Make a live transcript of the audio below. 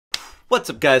What's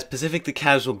up, guys? Pacific the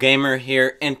Casual Gamer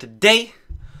here, and today,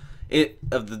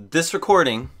 this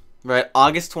recording, right,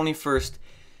 August 21st,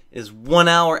 is 1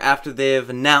 hour after they have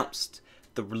announced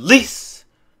the release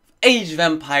of Age of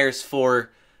Empires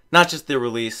 4. Not just the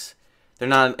release. They're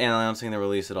not announcing the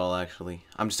release at all, actually.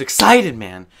 I'm just excited,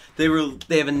 man. They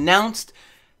have announced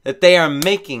that they are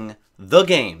making the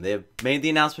game. They have made the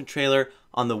announcement trailer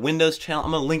on the Windows channel.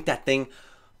 I'm going to link that thing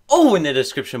in the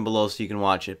description below so you can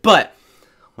watch it. But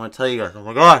I want to tell you guys, oh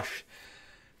my gosh,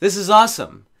 this is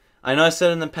awesome. I know I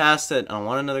said in the past that I don't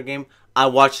want another game. I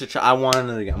want another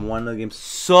game. I want another game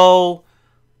so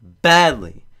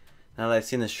badly now that I've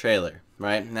seen this trailer.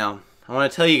 Right now, I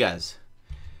want to tell you guys,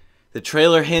 the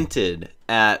trailer hinted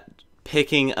at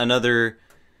picking another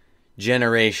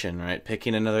generation, right?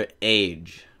 Picking another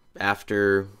age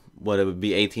after what it would be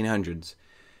 1800s.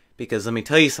 Because let me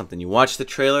tell you something. You watch the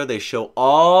trailer, they show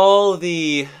all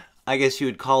the, I guess you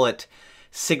would call it,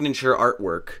 signature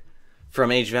artwork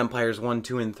from Age of Empires 1,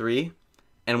 2, and 3.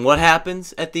 And what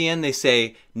happens at the end? They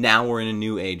say, now we're in a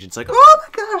new age. It's like, oh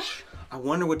my gosh. I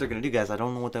wonder what they're going to do, guys. I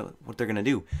don't know what they're going to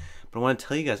do. But I want to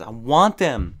tell you guys, I want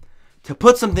them to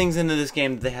put some things into this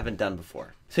game that they haven't done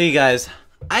before. So you guys,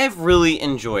 I have really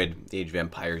enjoyed the Age of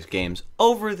Empires games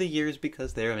over the years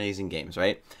because they're amazing games,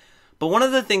 right? But one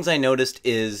of the things I noticed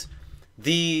is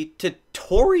the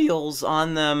tutorials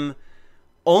on them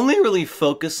only really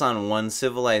focus on one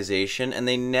civilization, and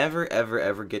they never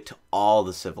ever get to all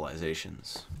the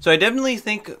civilizations. So I definitely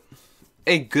think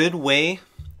a good way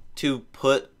to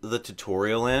put the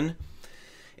tutorial in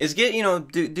is get,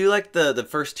 do like the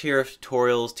first tier of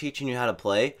tutorials teaching you how to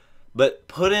play, but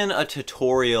put in a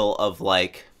tutorial of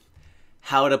like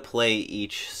how to play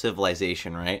each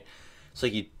civilization, right? So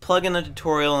you plug in a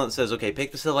tutorial and it says, okay,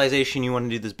 pick the civilization you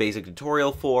want to do this basic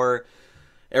tutorial for,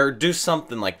 or do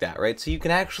something like that, right? So you can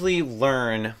actually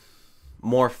learn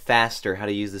more faster how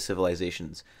to use the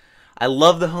civilizations. I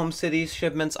love the home cities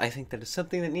shipments. I think that is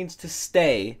something that needs to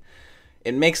stay.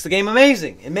 It makes the game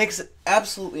amazing. It makes it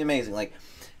absolutely amazing. Like,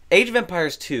 Age of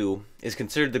Empires 2 is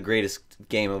considered the greatest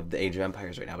game of the Age of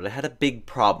Empires right now, but it had a big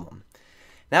problem.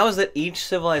 That was that each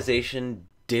civilization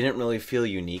didn't really feel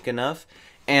unique enough,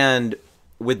 and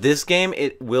with this game,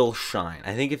 it will shine.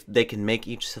 I think if they can make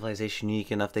each civilization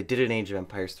unique enough, they did it in Age of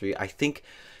Empires 3, I think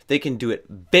they can do it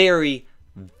very,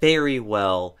 very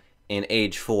well in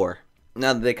Age 4,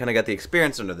 now that they kind of got the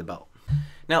experience under the belt.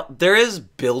 Now, there is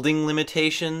building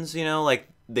limitations, like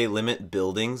they limit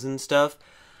buildings and stuff.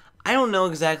 I don't know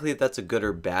exactly if that's a good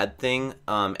or bad thing.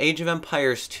 Age of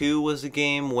Empires 2 was a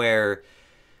game where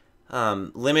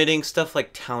limiting stuff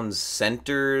like town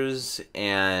centers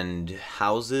and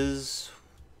houses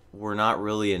were not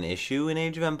really an issue in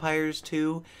Age of Empires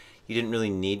 2. You didn't really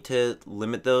need to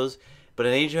limit those. But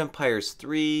in Age of Empires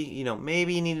 3,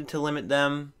 maybe you needed to limit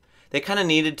them. They kind of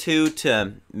needed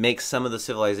to make some of the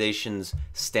civilizations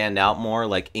stand out more,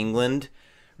 like England,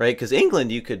 right? Because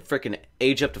England, you could frickin'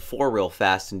 age up to 4 real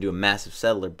fast and do a massive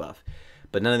settler buff.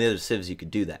 But none of the other civs you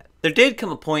could do that. There did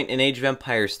come a point in Age of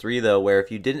Empires 3, though, where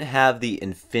if you didn't have the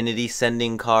infinity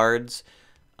sending cards,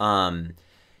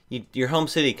 your home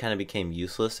city kind of became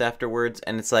useless afterwards.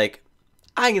 And it's like,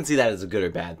 I can see that as a good or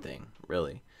bad thing,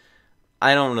 really.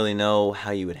 I don't really know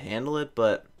how you would handle it,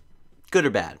 but good or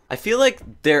bad. I feel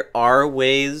like there are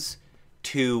ways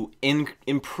to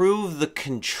improve the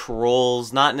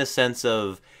controls, not in a sense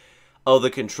of, oh, the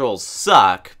controls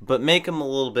suck, but make them a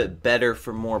little bit better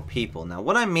for more people. Now,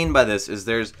 what I mean by this is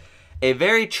there's a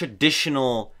very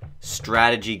traditional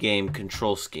strategy game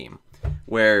control scheme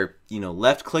where,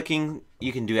 left-clicking,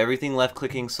 you can do everything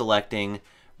left-clicking, selecting,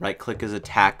 right-click is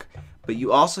attack, but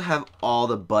you also have all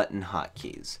the button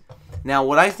hotkeys. Now,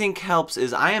 what I think helps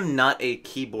is I am not a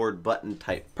keyboard button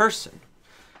type person.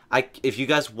 If you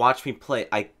guys watch me play,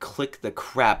 I click the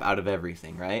crap out of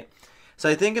everything, right? So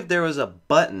I think if there was a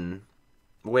button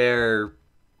where,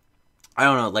 I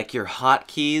don't know, like your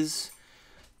hotkeys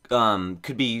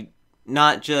could be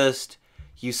not just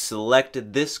you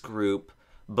selected this group,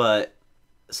 but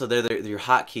so they're your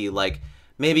hotkey. Like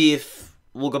maybe if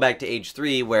we'll go back to Age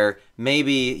 3, where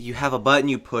maybe you have a button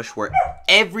you push where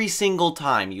every single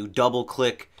time you double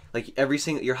click, like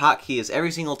your hotkey is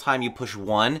every single time you push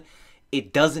 1,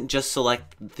 it doesn't just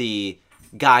select the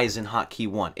guys in hotkey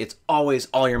 1. It's always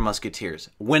all your musketeers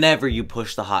whenever you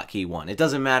push the hotkey 1. It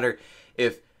doesn't matter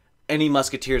if any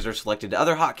musketeers are selected to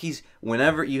other hotkeys.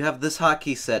 Whenever you have this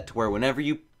hotkey set to where whenever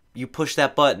you push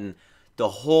that button, the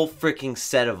whole freaking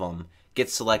set of them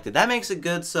gets selected. That makes it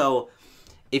good. So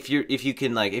if you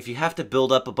have to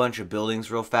build up a bunch of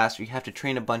buildings real fast, or you have to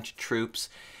train a bunch of troops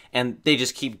and they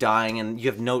just keep dying and you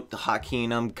have no hotkeying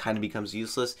them, kind of becomes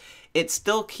useless. it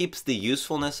still keeps the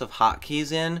usefulness of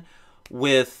hotkeys in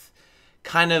with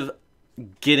kind of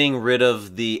getting rid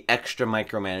of the extra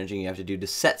micromanaging you have to do to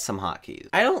set some hotkeys.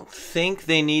 I don't think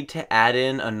they need to add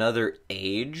in another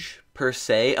age per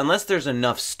se, unless there's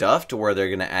enough stuff to where they're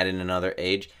going to add in another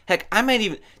age. Heck,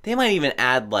 they might even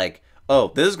add like,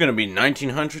 oh, this is going to be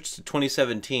 1900s to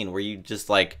 2017, where you just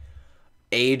like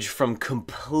age from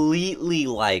completely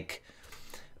like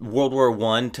World War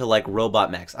I to like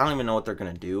Robot Max. I don't even know what they're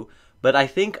going to do. But I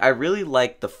think I really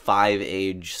like the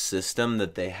 5-age system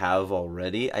that they have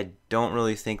already. I don't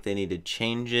really think they need to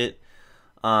change it.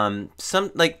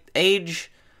 Some like age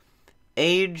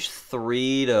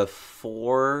 3 to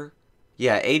 4.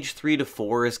 Yeah, age 3 to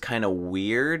 4 is kind of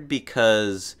weird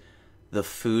because the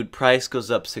food price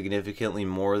goes up significantly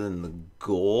more than the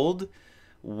gold.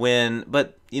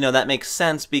 But you know, that makes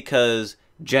sense because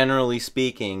generally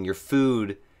speaking, your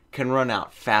food can run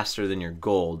out faster than your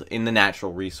gold in the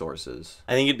natural resources.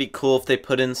 I think it'd be cool if they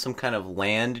put in some kind of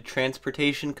land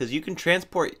transportation, because you can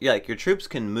transport, like your troops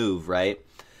can move, right?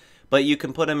 But you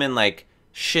can put them in like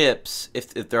ships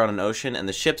if they're on an ocean, and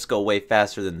the ships go way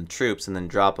faster than the troops and then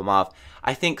drop them off.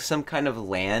 I think some kind of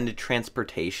land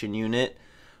transportation unit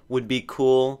would be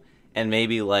cool, and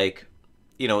maybe like,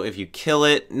 you know, if you kill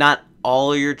it, not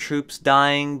all of your troops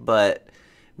dying, but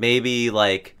maybe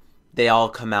like they all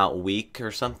come out weak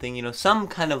or something, you know, some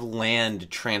kind of land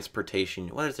transportation,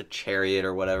 whether it's a chariot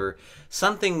or whatever,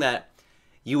 something that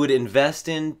you would invest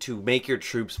in to make your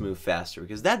troops move faster,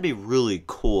 because that'd be really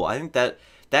cool. I think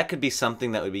that could be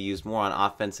something that would be used more on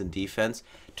offense and defense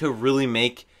to really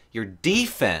make your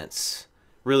defense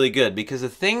really good, because the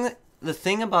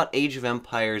thing about Age of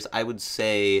Empires, I would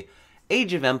say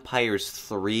Age of Empires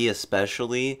 3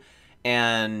 especially,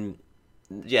 and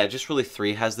yeah, just really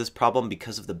 3 has this problem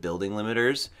because of the building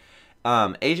limiters.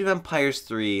 Age of Empires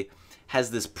 3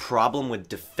 has this problem with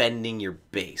defending your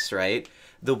base, right?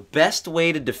 The best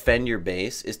way to defend your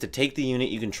base is to take the unit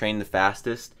you can train the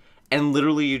fastest, and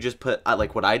literally you just put,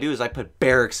 like what I do is I put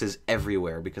barracks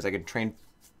everywhere, because I can train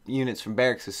units from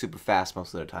barracks super fast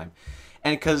most of the time.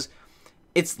 And because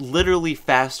it's literally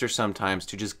faster sometimes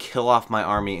to just kill off my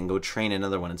army and go train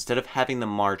another one, instead of having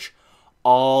them march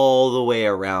all the way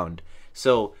around.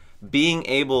 So being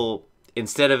able,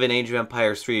 instead of in Age of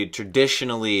Empires 3,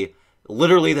 traditionally,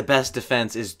 literally the best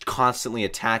defense is constantly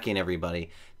attacking everybody.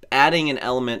 Adding an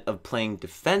element of playing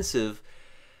defensive,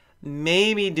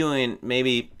 maybe,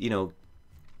 you know,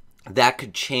 that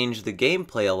could change the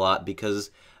gameplay a lot,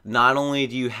 because not only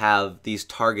do you have these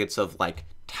targets of like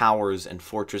towers and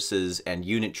fortresses and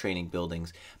unit training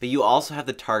buildings, but you also have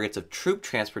the targets of troop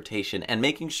transportation, and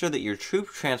making sure that your troop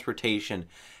transportation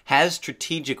has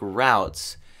strategic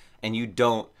routes and you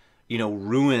don't, you know,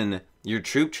 ruin your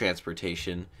troop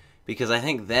transportation. Because I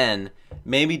think then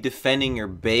maybe defending your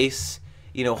base,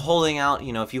 you know, holding out,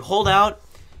 you know, if you hold out,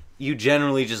 you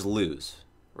generally just lose,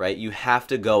 right? You have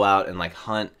to go out and like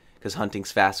hunt, because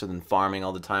hunting's faster than farming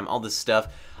all the time, all this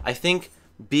stuff. I think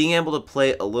being able to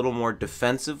play a little more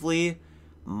defensively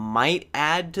might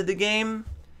add to the game,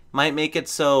 might make it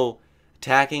so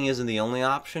attacking isn't the only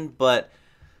option, but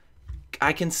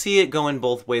I can see it going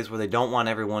both ways, where they don't want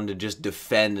everyone to just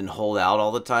defend and hold out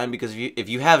all the time, because if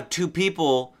you have two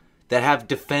people that have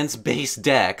defense-based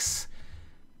decks,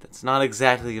 that's not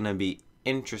exactly going to be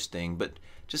interesting, but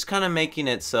just kind of making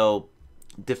it so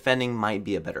defending might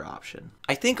be a better option.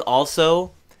 I think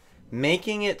also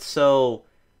making it so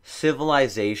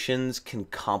civilizations can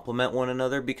complement one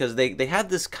another, because they have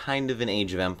this kind of an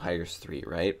Age of Empires 3,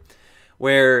 right?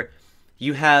 Where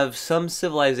you have some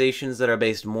civilizations that are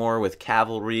based more with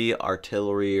cavalry,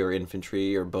 artillery, or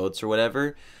infantry, or boats, or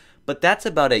whatever, but that's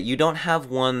about it. You don't have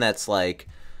one that's like,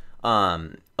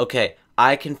 okay,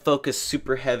 I can focus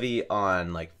super heavy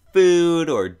on like food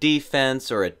or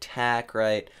defense or attack,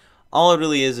 right? All it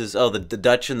really is oh, the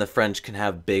Dutch and the French can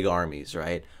have big armies,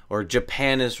 right? Or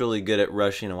Japan is really good at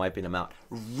rushing and wiping them out.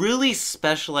 Really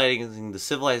specializing the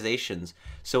civilizations.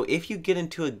 So if you get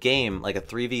into a game like a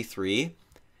 3v3,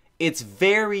 it's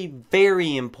very,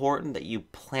 very important that you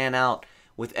plan out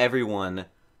with everyone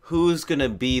who's going to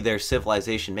be their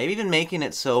civilization. Maybe even making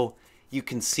it so you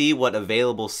can see what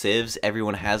available civs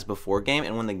everyone has before game,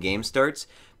 and when the game starts,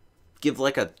 give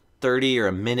like a 30 or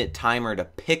a minute timer to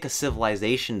pick a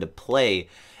civilization to play,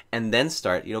 and then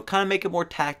start, you know, kind of make it more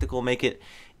tactical, make it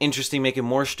interesting, make it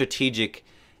more strategic,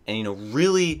 and, you know,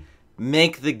 really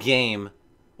make the game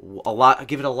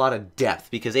give it a lot of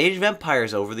depth. Because Age of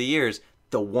Empires over the years,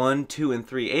 the 1, 2, and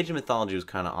 3, Age of Mythology was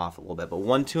kind of off a little bit, but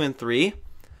 1, 2, and 3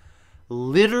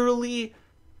 literally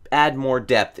add more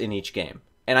depth in each game.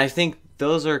 And I think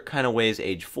those are kind of ways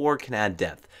Age 4 can add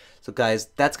depth. So guys,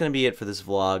 that's going to be it for this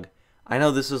vlog. I know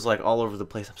this is like all over the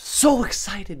place. I'm so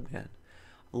excited, man.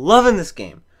 Loving this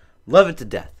game. Love it to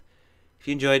death. If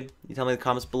you enjoyed, you tell me in the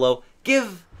comments below.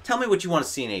 Tell me what you want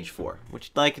to see in Age 4. What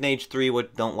you like in Age 3, what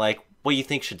you don't like. What you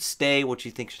think should stay, what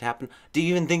you think should happen. Do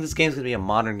you even think this game's going to be a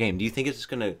modern game? Do you think it's just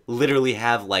going to literally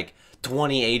have like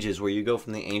 20 ages where you go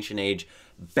from the ancient age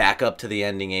back up to the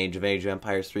ending age of Age of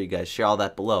Empires 3, guys? Share all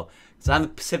that below. Because I'm a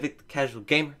Pacific Casual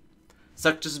Gamer.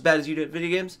 Suck just as bad as you do at video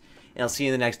games. And I'll see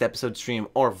you in the next episode, stream,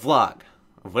 or vlog.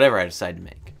 Or whatever I decide to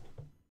make.